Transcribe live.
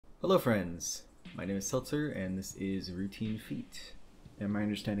Hello friends, my name is Seltzer and this is Routine Feet. And my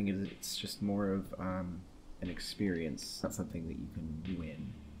understanding is it's just more of an experience, not something that you can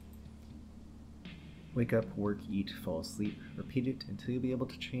win. Wake up, work, eat, fall asleep, repeat it until you'll be able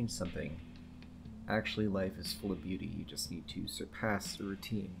to change something. Actually, life is full of beauty, you just need to surpass the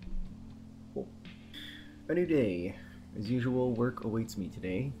routine. Cool. A new day. As usual, work awaits me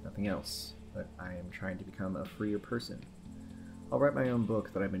today, nothing else, but I am trying to become a freer person. I'll write my own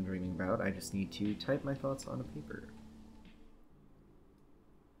book that I've been dreaming about. I just need to type my thoughts on a paper.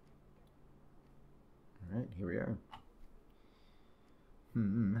 Alright, here we are.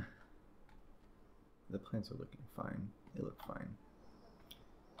 The plants are looking fine. They look fine.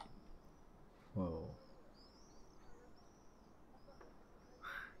 Whoa.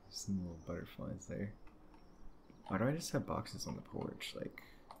 Some little butterflies there. Why do I just have boxes on the porch? Like...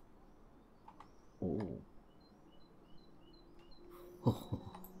 Oh.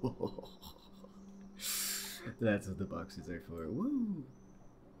 That's what the boxes are for. Woo!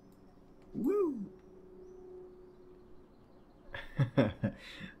 Woo!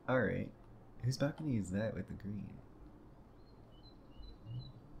 Alright. Whose balcony is that with the green?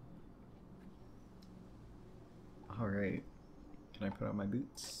 Alright. Can I put on my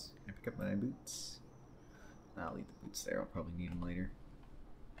boots? Can I pick up my boots? I'll leave the boots there. I'll probably need them later.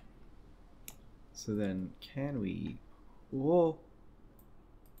 So then, can we... Whoa!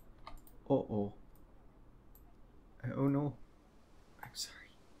 Oh no. I'm sorry.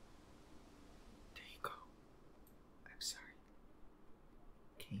 There you go. I'm sorry.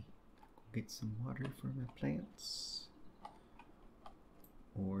 Okay. Go get some water for my plants.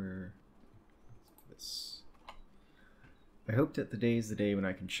 Or this. I hope that the day is the day when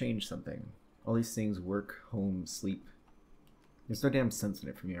I can change something. All these things, work, home, sleep. There's no damn sense in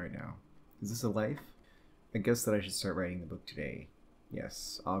it for me right now. Is this a life? I guess that I should start writing the book today.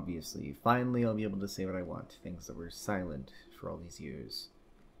 Yes, obviously. Finally, I'll be able to say what I want, things that were silent for all these years.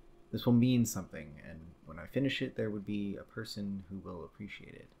 This will mean something, and when I finish it, there would be a person who will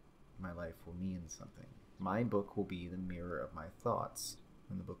appreciate it. My life will mean something. My book will be the mirror of my thoughts.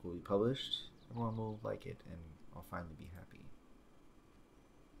 When the book will be published, everyone will like it, and I'll finally be happy.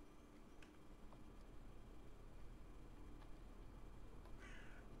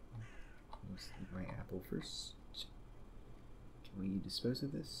 Let's eat my apple first. Can we dispose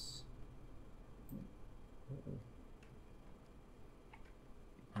of this?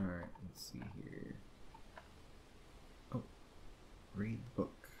 Alright, let's see here. Oh, read the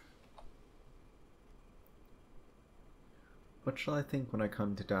book. What shall I think when I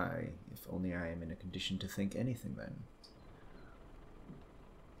come to die? If only I am in a condition to think anything then.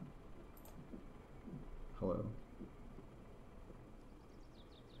 Hello?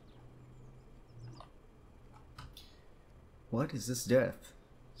 What is this death?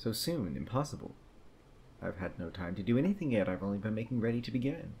 So soon, impossible. I've had no time to do anything yet, I've only been making ready to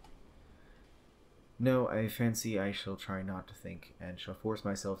begin. No, I fancy I shall try not to think, and shall force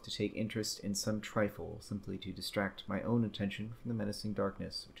myself to take interest in some trifle, simply to distract my own attention from the menacing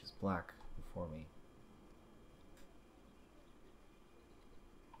darkness which is black before me.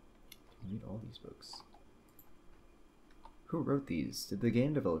 I read all these books. Who wrote these? Did the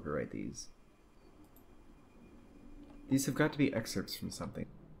game developer write these? These have got to be excerpts from something.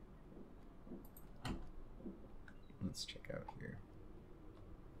 Let's check out here.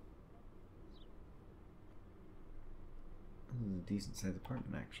 This is a decent sized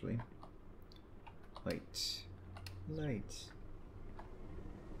apartment, actually. Light. Light.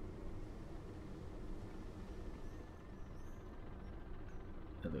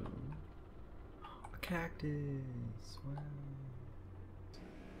 Hello. A cactus! Wow.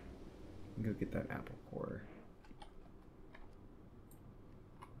 Go get that apple core.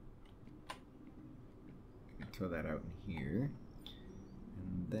 Throw that out in here,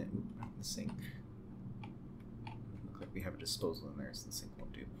 and then the sink. Looks like we have a disposal in there, so the sink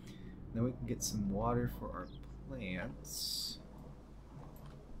won't do. Then we can get some water for our plants.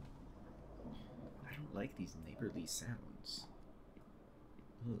 I don't like these neighborly sounds.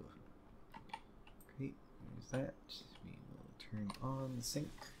 Ugh. Great, there's that. We will turn on the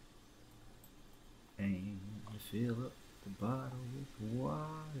sink and fill up the bottle with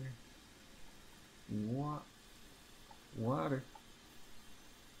water. Water.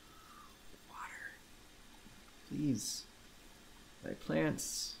 Please. My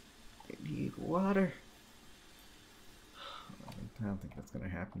plants, they need water. I don't think that's gonna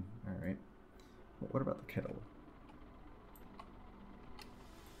happen. Alright. What about the kettle?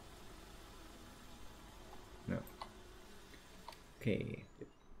 No. Okay.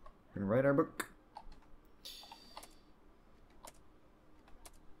 We're gonna write our book.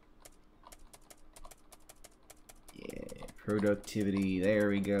 productivity. There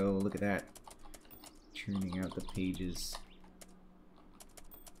we go. Look at that. Churning out the pages.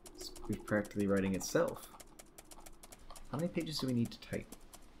 It's practically writing itself. How many pages do we need to type?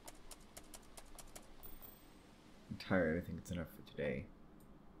 I'm tired. I think it's enough for today.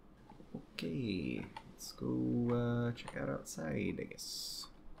 Okay. Let's go check out outside, I guess.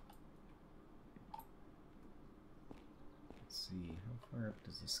 Let's see. How far up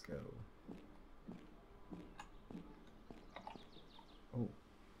does this go? Oh.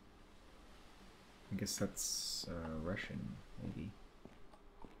 I guess that's Russian, maybe.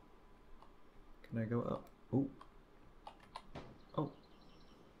 Can I go up? Oh. Oh.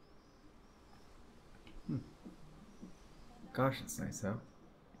 Gosh, it's nice out.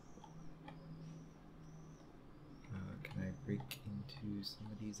 Can I break into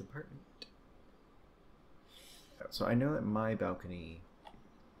somebody's apartment? So I know that my balcony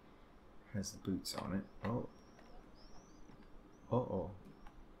has the boots on it. Oh. Uh-oh.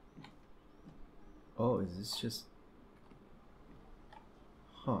 Oh, is this just...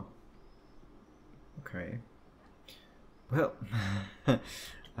 Huh. Okay. Well, I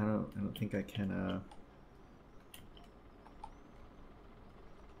don't think I can,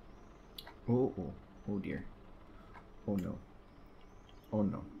 Oh dear. Oh no. Oh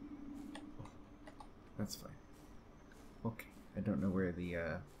no. Oh, that's fine. Okay. I don't know where the,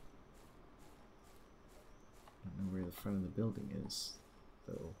 front of the building is,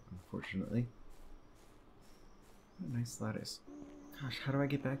 though, unfortunately. What a nice lattice. Gosh, how do I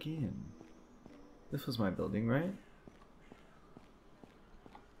get back in? This was my building, right?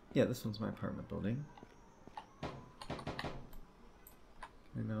 Yeah, this one's my apartment building.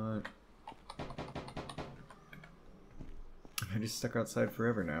 Can I not... I just stuck outside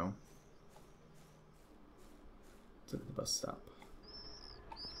forever now. Let's look at the bus stop.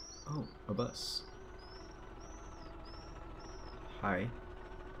 Oh, a bus. Hi.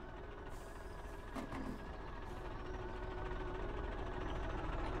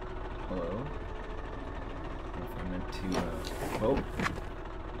 Hello. I don't know if I meant to, oh.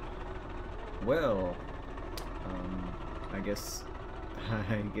 Well, I guess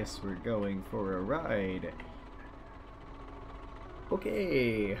we're going for a ride.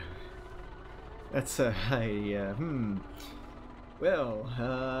 Okay. That's, well,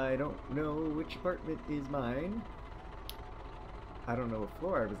 I don't know which apartment is mine. I don't know what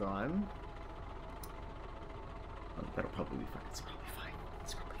floor I was on. Oh, that'll probably be fine. It's probably fine.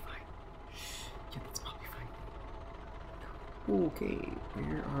 It's probably fine. Yeah, that's probably fine. Okay,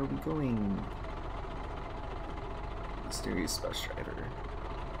 where are we going? Mysterious bus driver.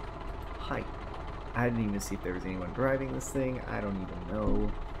 Hi. I didn't even see if there was anyone driving this thing. I don't even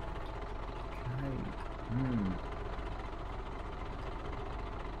know. Can I...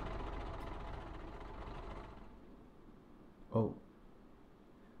 Oh.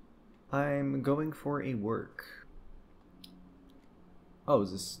 I'm going for a work. Oh,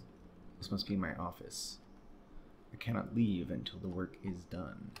 this must be my office. I cannot leave until the work is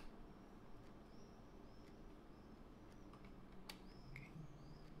done. Okay.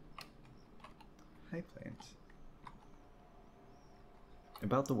 Hi, plant.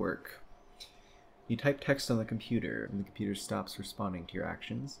 About the work. You type text on the computer, and the computer stops responding to your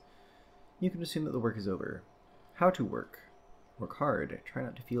actions. You can assume that the work is over. How to work. Work hard. Try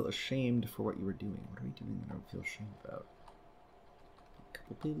not to feel ashamed for what you are doing. What are we doing that I don't feel ashamed about? A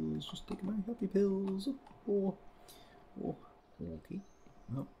couple pills. Just taking my happy pills. Oh. Oh. Okay.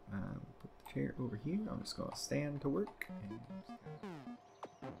 Well, we'll put the chair over here. I'm just going to stand to work. And...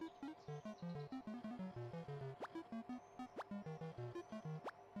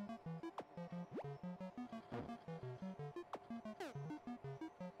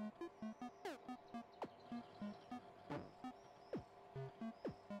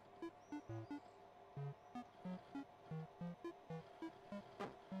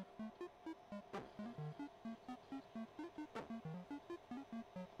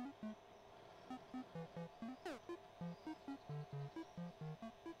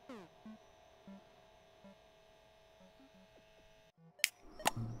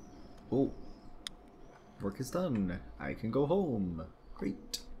 Oh, work is done. I can go home.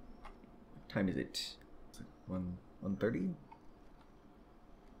 Great. What time is it? Is it 1:30?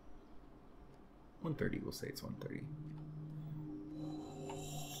 1:30. We'll say it's 1:30.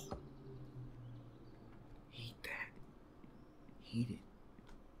 Hate that. Hate it.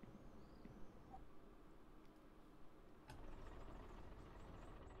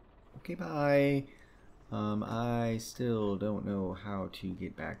 Okay, bye. I still don't know how to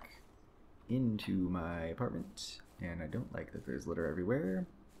get back into my apartment, and I don't like that there's litter everywhere.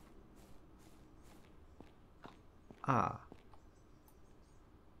 Ah,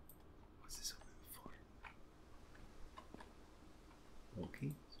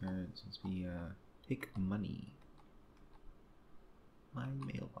 Since we take money. My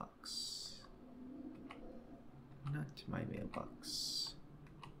mailbox. Not my mailbox.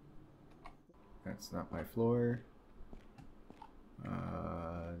 That's not my floor.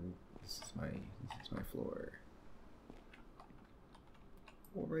 This is my floor.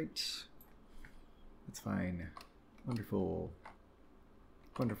 Alright. That's fine. Wonderful.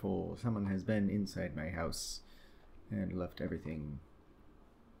 Wonderful. Someone has been inside my house and left everything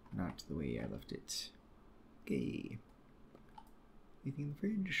not the way I left it. Okay. Anything in the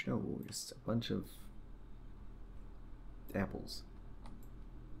fridge? No, just a bunch of apples.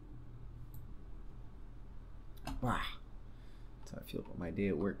 Wow. That's how I feel about my day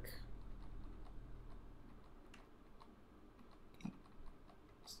at work. Okay.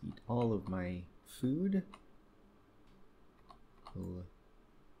 Just eat all of my food. Oh.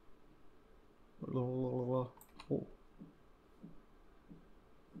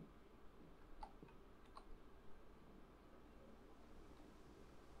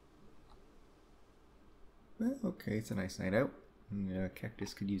 Well, okay, it's a nice night out.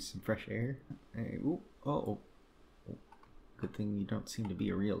 Cactus could use some fresh air. Hey, ooh, oh. Good thing you don't seem to be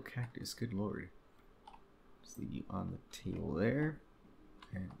a real cactus, good lord. Just leave you on the table there.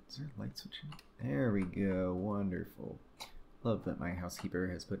 And is there a light switch in? There we go, wonderful. Love that my housekeeper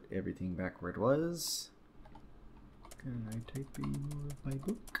has put everything back where it was. Can I type any more of my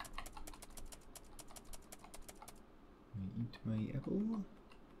book? I eat my apple.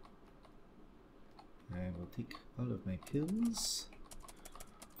 I will take all of my pills.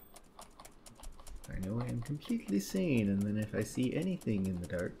 I know I am completely sane, and then if I see anything in the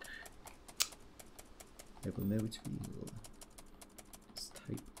dark, I will know it's real. Let's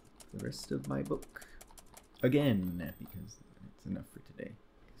type the rest of my book again, because it's enough for today.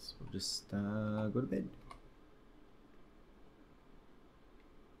 So we'll just go to bed.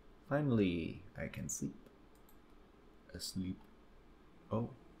 Finally, I can sleep. Asleep. Oh.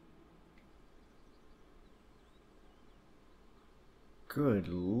 Good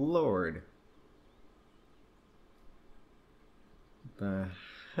lord. What the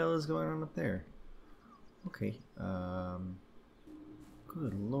hell is going on up there? Okay,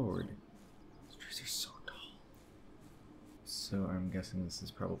 good lord. These trees are so tall. So I'm guessing this is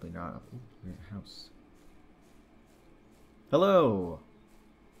probably not... Oh, there's a house. Hello!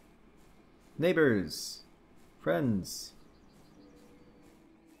 Neighbors! Friends!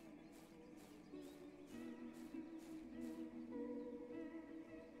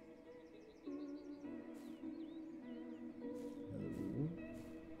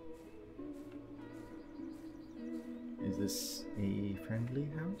 Is this a friendly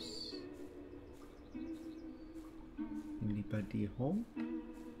house? Anybody home?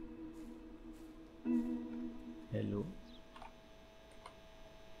 Hello?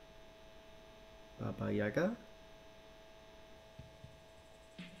 Baba Yaga?